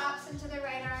collapse into the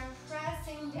right arm,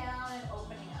 pressing down and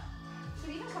opening up. You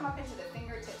can even come up into the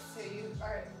fingertips so you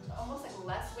are almost like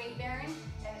less weight bearing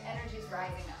and energy is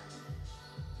rising up.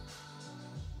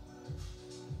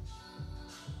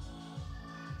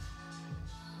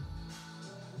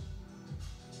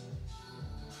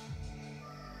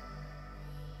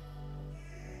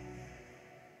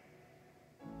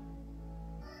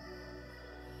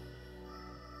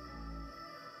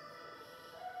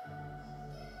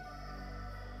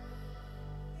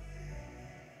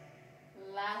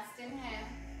 Last inhale,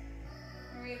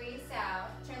 release out.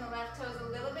 Turn the left toes a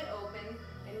little bit open.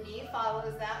 The knee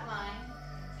follows that line.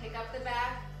 Pick up the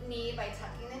back knee by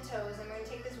tucking the toes, and we're going to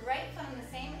take this right foot on the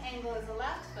same angle as the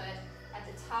left foot at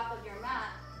the top of your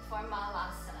mat for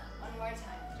Malasana. One more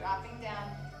time, dropping down,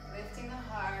 Lifting the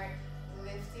heart,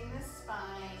 lifting the spine.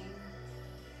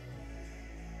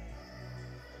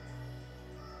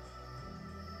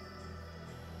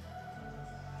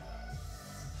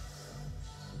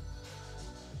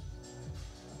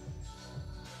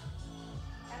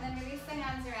 And then release the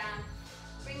hands around.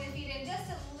 Bring the feet in just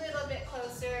a little bit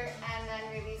closer, and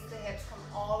then release the hips. Come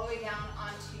all the way down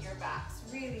onto your backs.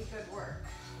 Really good work.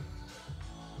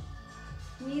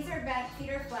 Knees are bent, feet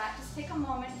are flat. Just take a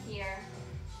moment here.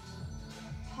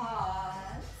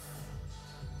 Pause.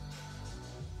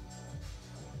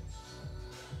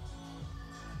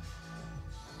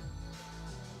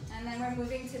 And then we're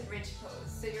moving to bridge pose.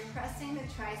 So you're pressing the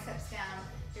triceps down,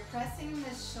 you're pressing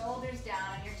the shoulders down,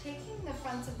 and you're taking the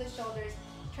fronts of the shoulders,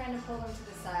 trying to pull them to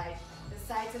the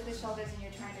sides of the shoulders, and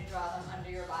you're trying to draw them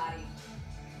under your body.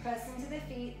 Press into the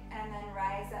feet, and then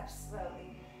rise up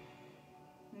slowly.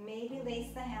 Maybe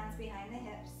lace the hands behind the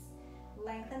hips.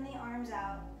 Lengthen the arms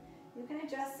out. You can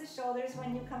adjust the shoulders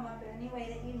when you come up in any way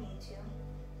that you need to.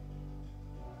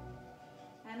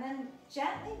 And then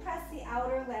gently press the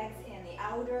outer legs in, the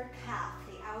outer calf,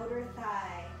 the outer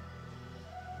thigh.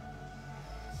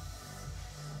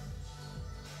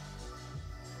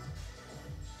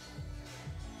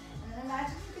 And then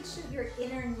imagine you could shoot your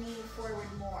inner knee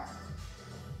forward more.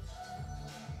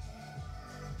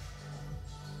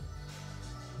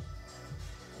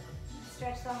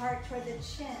 Stretch the heart toward the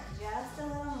chin, just a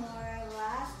little more.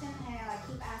 Last inhale, I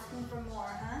keep asking for more,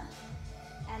 huh?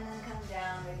 And then come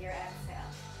down with your exhale.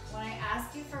 When I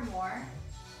ask you for more,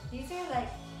 these are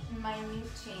like minute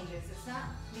changes. It's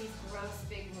not these gross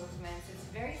big movements. It's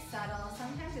very subtle.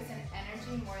 Sometimes it's an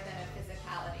energy more than a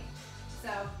physicality.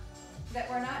 So that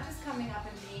we're not just coming up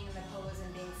and being in the pose and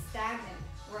being stagnant.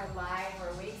 We're alive,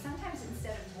 we're awake. Sometimes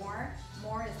instead of more,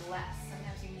 more is less.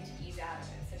 Sometimes you need to ease out of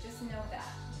it. So just know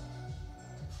that.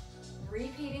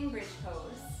 Repeating bridge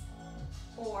pose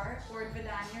or Urdhva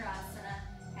Dhanurasana.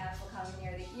 Hands will come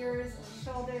near the ears and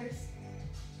shoulders.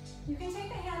 You can take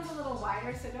the hands a little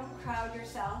wider, so don't crowd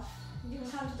yourself. You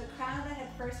can come to the crown of the head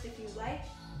first if you like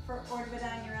for Urdhva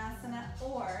Dhanurasana,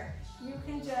 or you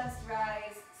can just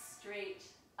rise straight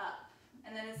up.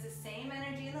 And then it's the same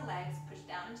energy in the legs. Push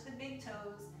down into the big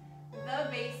toes,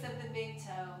 the base of the big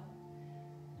toe,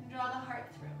 and draw the heart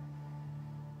through.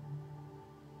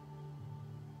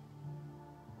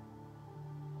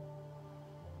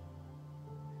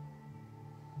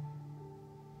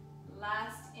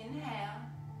 Last inhale,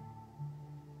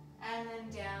 and then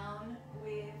down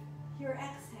with your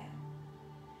exhale.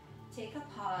 Take a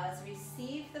pause,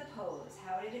 receive the pose.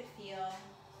 How did it feel?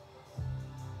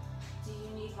 Do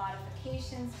you need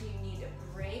modifications? Do you need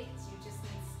a break? Do you just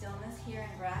need stillness here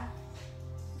and breath?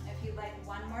 If you'd like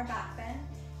one more back bend,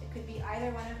 it could be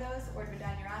either one of those, Urdhva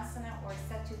Dhanurasana or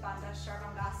Setu Bandha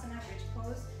Sharvangasana, bridge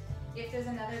pose. If there's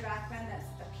another back bend that's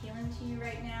appealing to you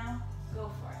right now,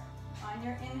 go for it. On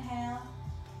your inhale,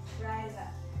 rise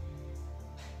up.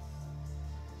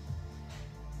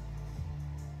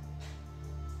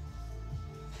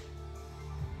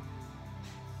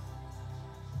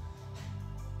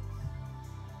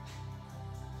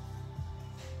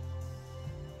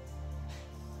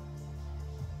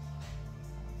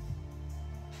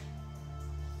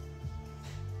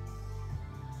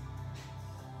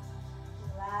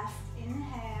 Last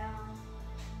inhale.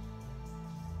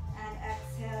 And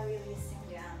exhale, releasing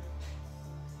down.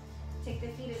 Take the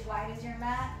feet as wide as your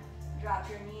mat. Drop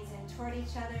your knees in toward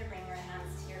each other. Bring your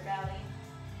hands to your belly.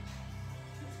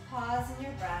 Just pause in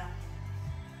your breath.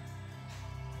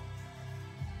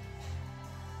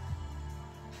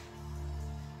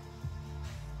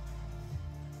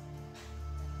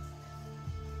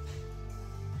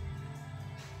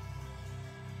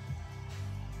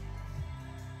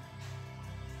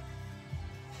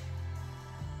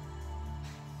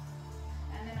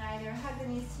 Either hug the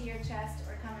knees to your chest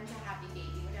or come into happy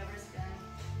baby, whatever's been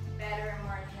better and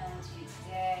more appealing to you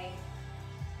today.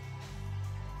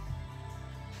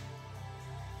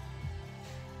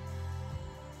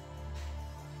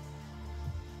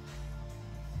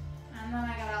 And then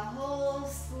I got a whole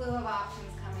slew of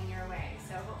options coming your way,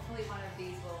 so hopefully one of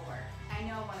these will work. I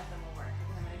know one of them will work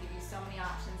because I'm going to give you so many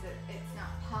options that it's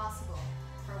not possible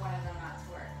for one of them not to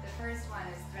work. The first one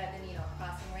is thread the needle,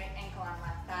 crossing right ankle on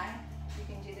left thigh. You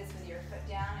can do this with your foot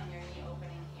down and your knee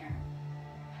opening here.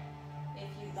 If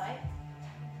you'd like,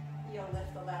 you'll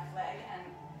lift the left leg and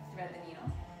thread the needle.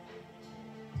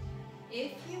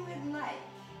 If you would like,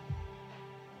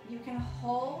 you can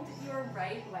hold your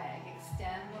right leg,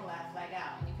 extend the left leg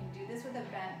out. And you can do this with a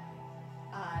bent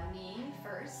knee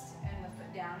first and the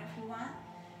foot down if you want.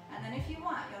 And then if you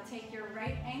want, you'll take your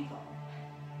right ankle,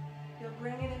 you'll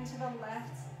bring it into the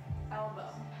left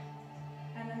elbow.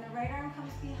 And then the right arm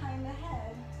comes behind the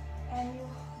head, and you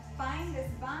find this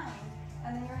bind,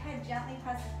 and then your head gently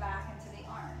presses back into the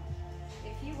arm.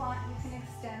 If you want, you can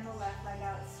extend the left leg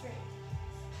out straight.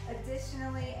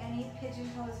 Additionally, any pigeon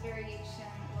pose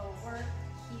variation will work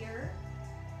here.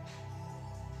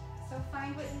 So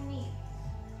find what you need.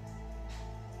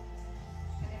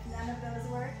 And if none of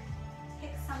those work,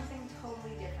 pick something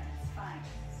totally different. It's fine.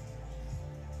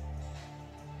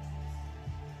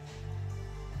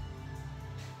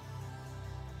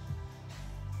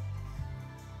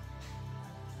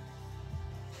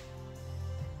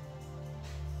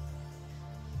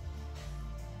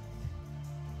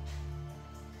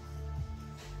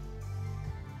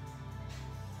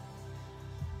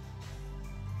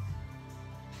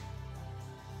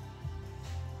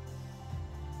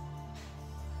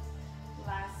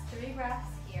 Last 3 breaths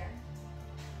here.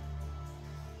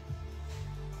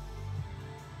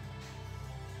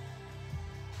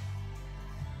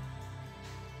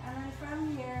 And then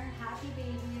from here, happy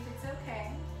baby if it's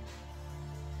okay.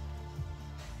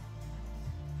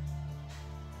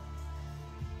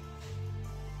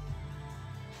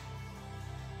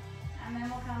 And then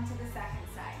we'll come to the second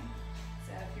side.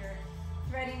 So if you're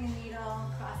threading the needle,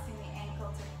 crossing the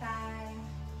ankle to thigh,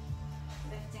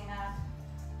 lifting up.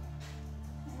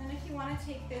 And then if you want to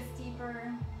take this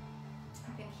deeper,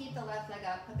 you can keep the left leg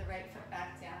up, put the right foot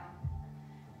back down.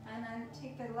 And then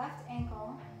take the left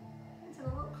ankle into the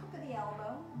little crook of the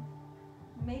elbow.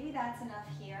 Maybe that's enough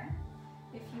here.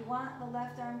 If you want, the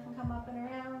left arm can come up and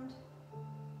around.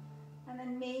 And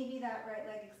then maybe that right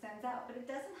leg extends out, but it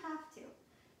doesn't have to.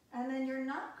 And then you're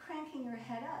not cranking your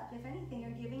head up. If anything,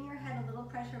 you're giving your head a little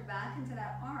pressure back into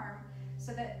that arm,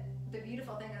 so that the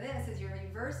beautiful thing of this is you're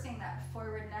reversing that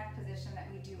forward neck position that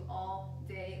we do all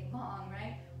day long,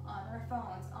 right? On our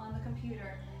phones, on the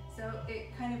computer. So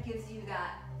it kind of gives you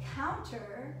that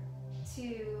counter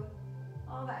to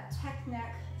all that tech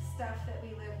neck stuff that we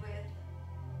live with.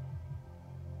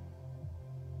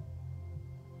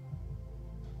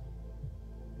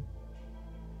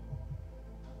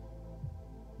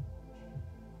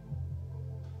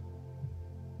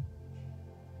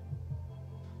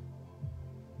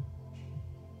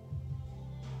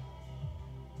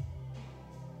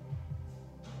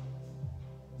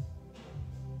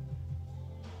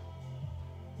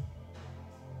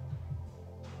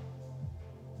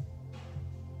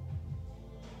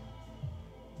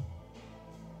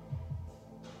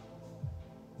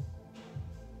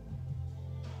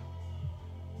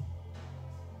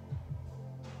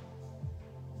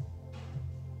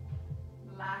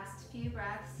 Last few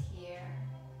breaths here.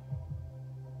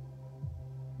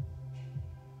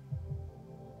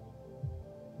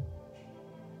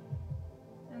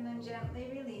 And then gently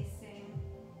releasing.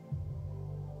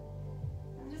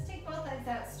 And just take both legs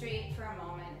out straight for a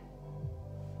moment.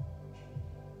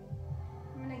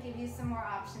 I'm going to give you some more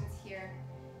options here.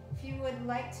 If you would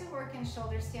like to work in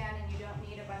shoulder stand and you don't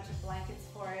need a bunch of blankets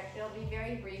for it, it'll be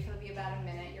very brief, it'll be about a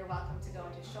minute. You're welcome to go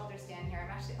into shoulder stand here.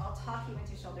 I'll talk you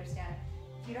into shoulder stand.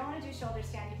 If you don't want to do shoulder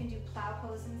stand, you can do plow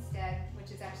pose instead, which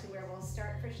is actually where we'll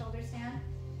start for shoulder stand,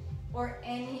 or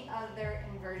any other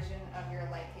inversion of your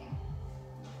liking.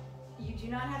 You do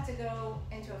not have to go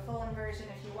into a full inversion.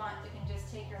 If you want, you can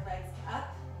just take your legs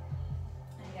up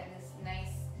and get this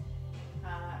nice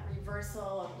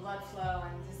reversal of blood flow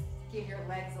and just give your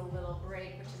legs a little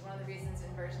break, which is one of the reasons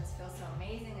inversions feel so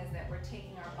amazing, is that we're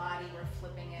taking our body, we're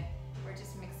flipping it, we're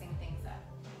just mixing things up.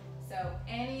 So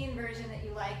any inversion that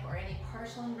you like, or any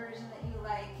partial inversion that you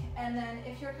like. And then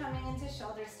if you're coming into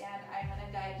shoulder stand, I'm going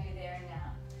to guide you there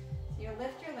now. So you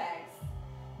lift your legs,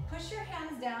 push your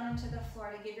hands down into the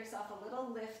floor to give yourself a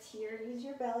little lift here. Use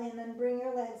your belly and then bring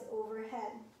your legs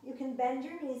overhead. You can bend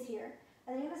your knees here.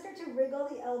 And then you're going to start to wriggle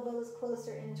the elbows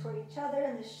closer in toward each other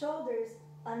and the shoulders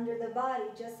under the body,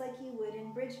 just like you would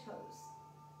in bridge pose.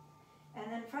 And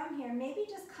then from here, maybe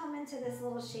just come into this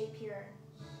little shape here.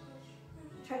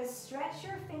 Try to stretch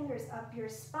your fingers up your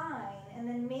spine, and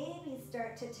then maybe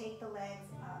start to take the legs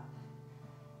up.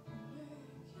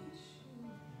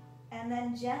 And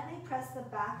then gently press the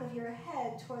back of your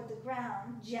head toward the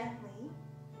ground, gently.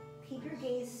 Keep your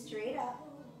gaze straight up.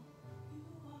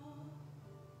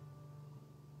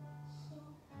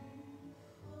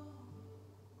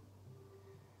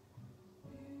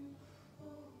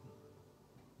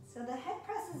 So the head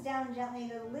presses down gently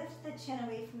to lift the chin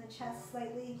away from the chest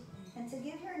slightly and to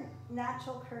give your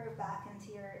natural curve back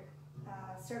into your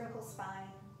cervical spine.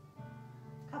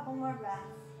 A couple more breaths.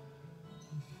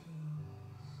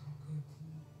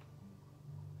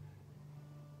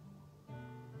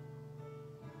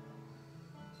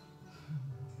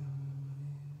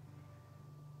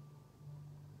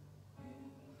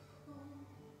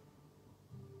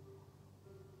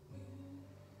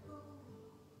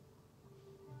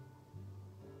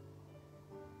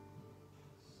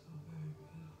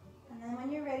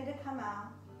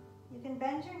 out. You can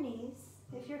bend your knees.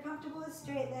 If you're comfortable with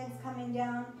straight legs coming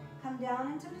down, come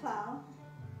down into plow.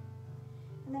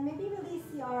 And then maybe release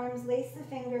the arms, lace the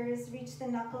fingers, reach the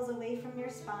knuckles away from your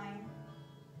spine.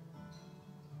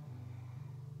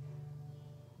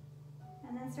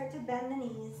 And then start to bend the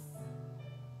knees.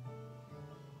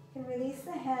 You can release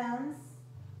the hands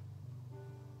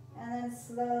and then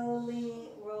slowly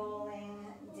rolling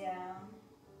down.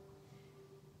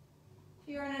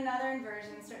 If you're in another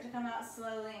inversion, start to come out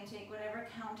slowly and take whatever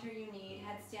counter you need.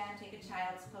 Headstand, take a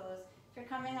child's pose. If you're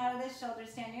coming out of this shoulder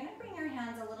stand, you're going to bring your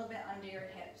hands a little bit under your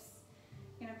hips.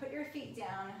 You're going to put your feet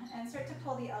down and start to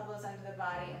pull the elbows under the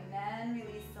body and then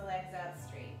release the legs out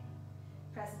straight.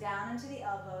 Press down into the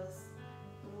elbows.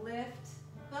 Lift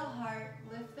the heart,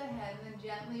 lift the head, and then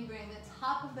gently bring the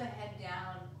top of the head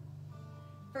down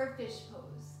for fish pose.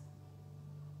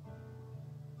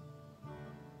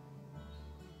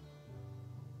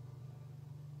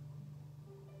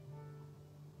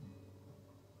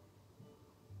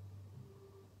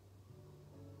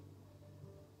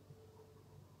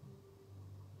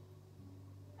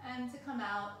 And to come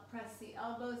out, press the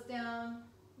elbows down,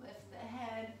 lift the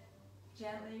head,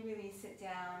 gently release it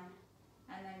down,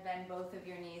 and then bend both of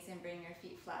your knees and bring your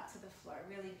feet flat to the floor.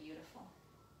 Really beautiful.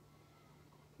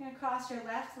 You're going to cross your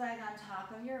left leg on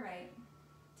top of your right.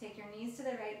 Take your knees to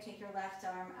the right, take your left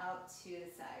arm out to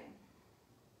the side.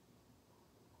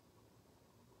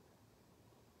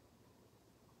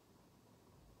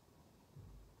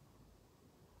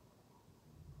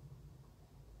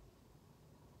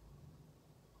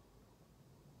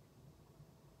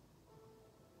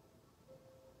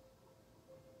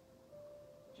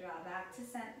 Draw back to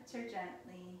center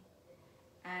gently,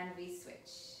 and we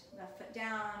switch. Left foot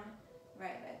down,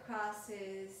 right leg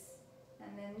crosses, and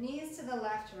then knees to the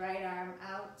left, right arm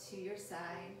out to your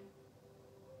side.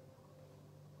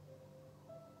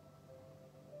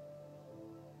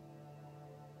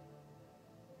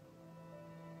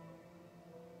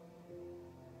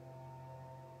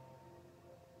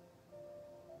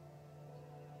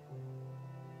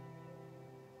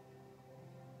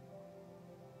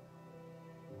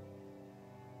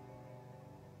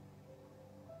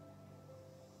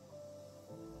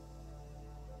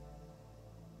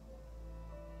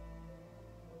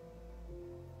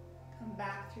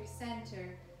 Back through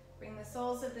center. Bring the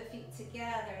soles of the feet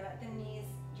together. Let the knees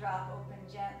drop open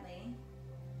gently.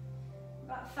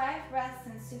 About 5 breaths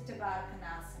in Supta Baddha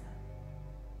Konasana.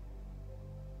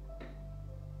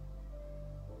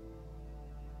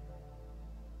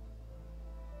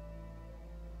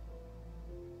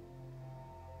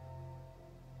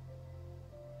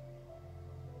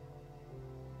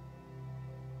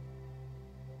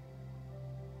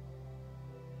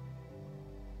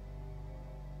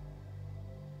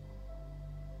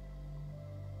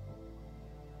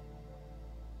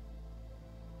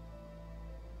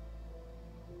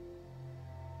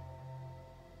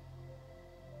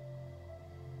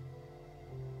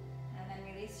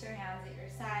 Release your hands at your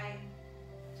side.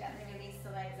 Gently release the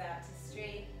legs out to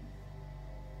straight.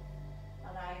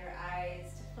 Allow your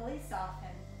eyes to fully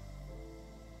soften.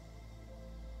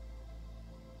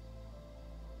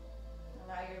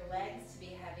 Allow your legs to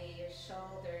be heavy, your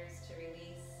shoulders to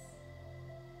release.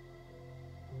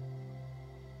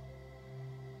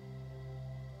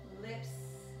 Lips,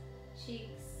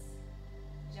 cheeks,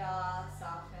 jaw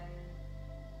soften.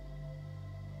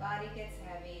 Body gets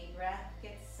heavy, breath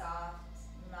gets soft.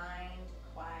 Mind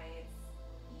quiets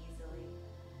easily.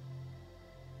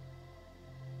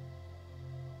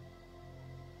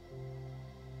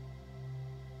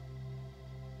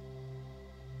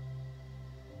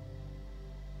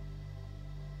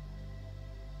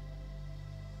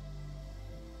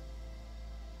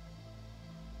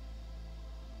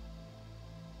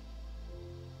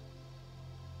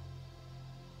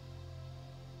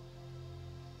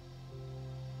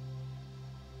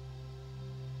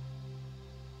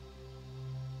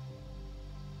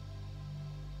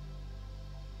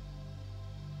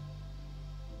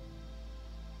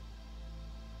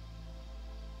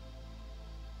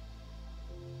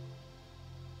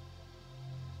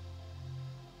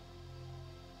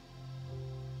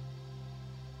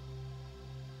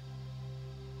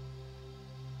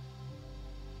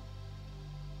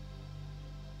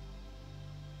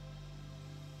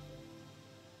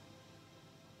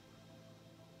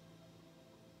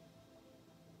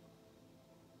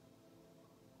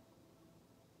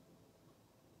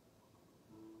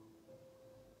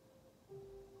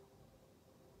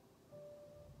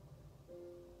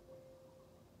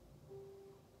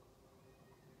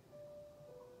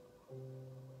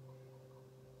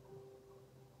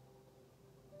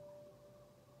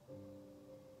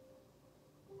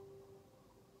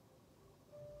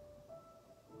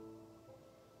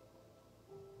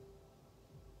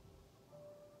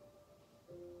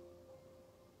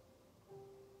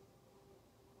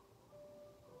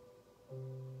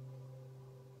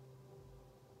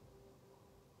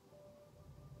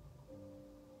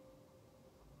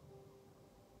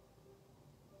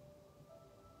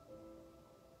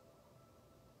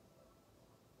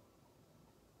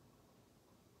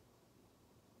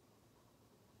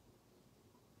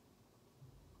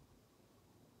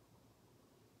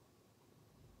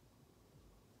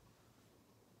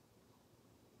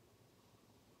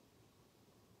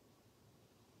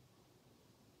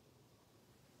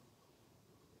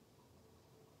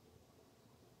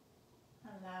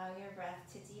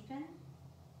 to deepen.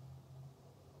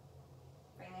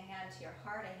 Bring a hand to your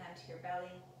heart, a hand to your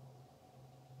belly.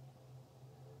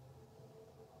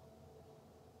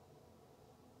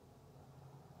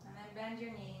 And then bend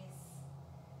your knees.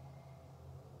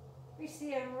 Reach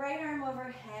the right arm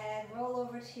overhead, roll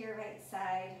over to your right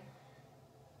side.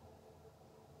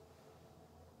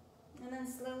 And then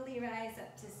slowly rise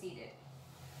up to seated.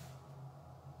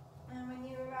 And when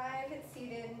you arrive at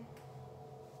seated,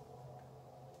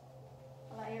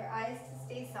 allow your eyes to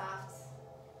stay soft.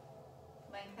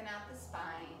 Lengthen out the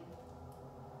spine.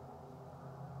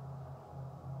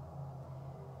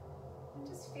 And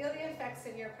just feel the effects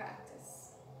of your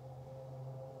practice.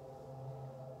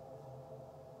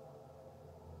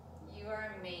 You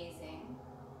are amazing.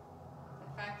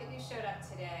 The fact that you showed up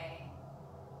today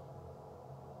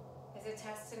is a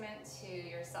testament to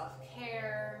your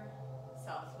self-care,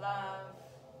 self-love.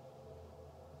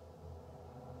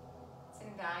 It's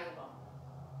invaluable.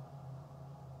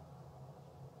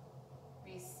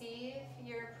 Receive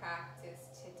your practice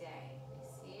today.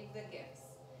 Receive the gifts.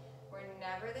 We're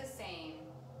never the same.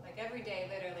 Like every day,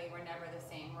 literally, we're never the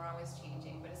same. We're always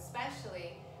changing, but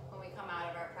especially when we come out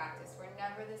of our practice, we're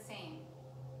never the same.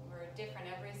 We're different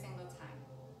every single time.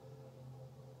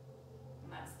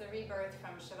 And that's the rebirth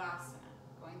from Shavasana,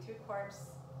 going through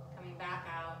corpse, coming back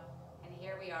out, and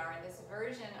here we are in this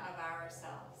version of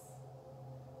ourselves.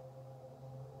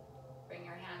 Bring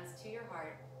your hands to your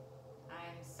heart. I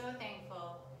am so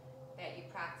thankful that you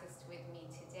practiced with me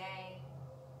today.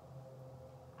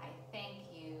 I thank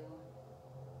you.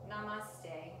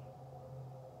 Namaste.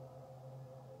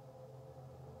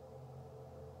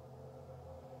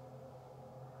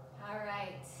 All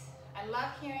right. I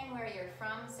love hearing where you're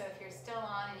from, so if you're still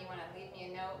on and you want to leave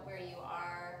me a note where you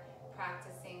are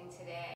practicing today,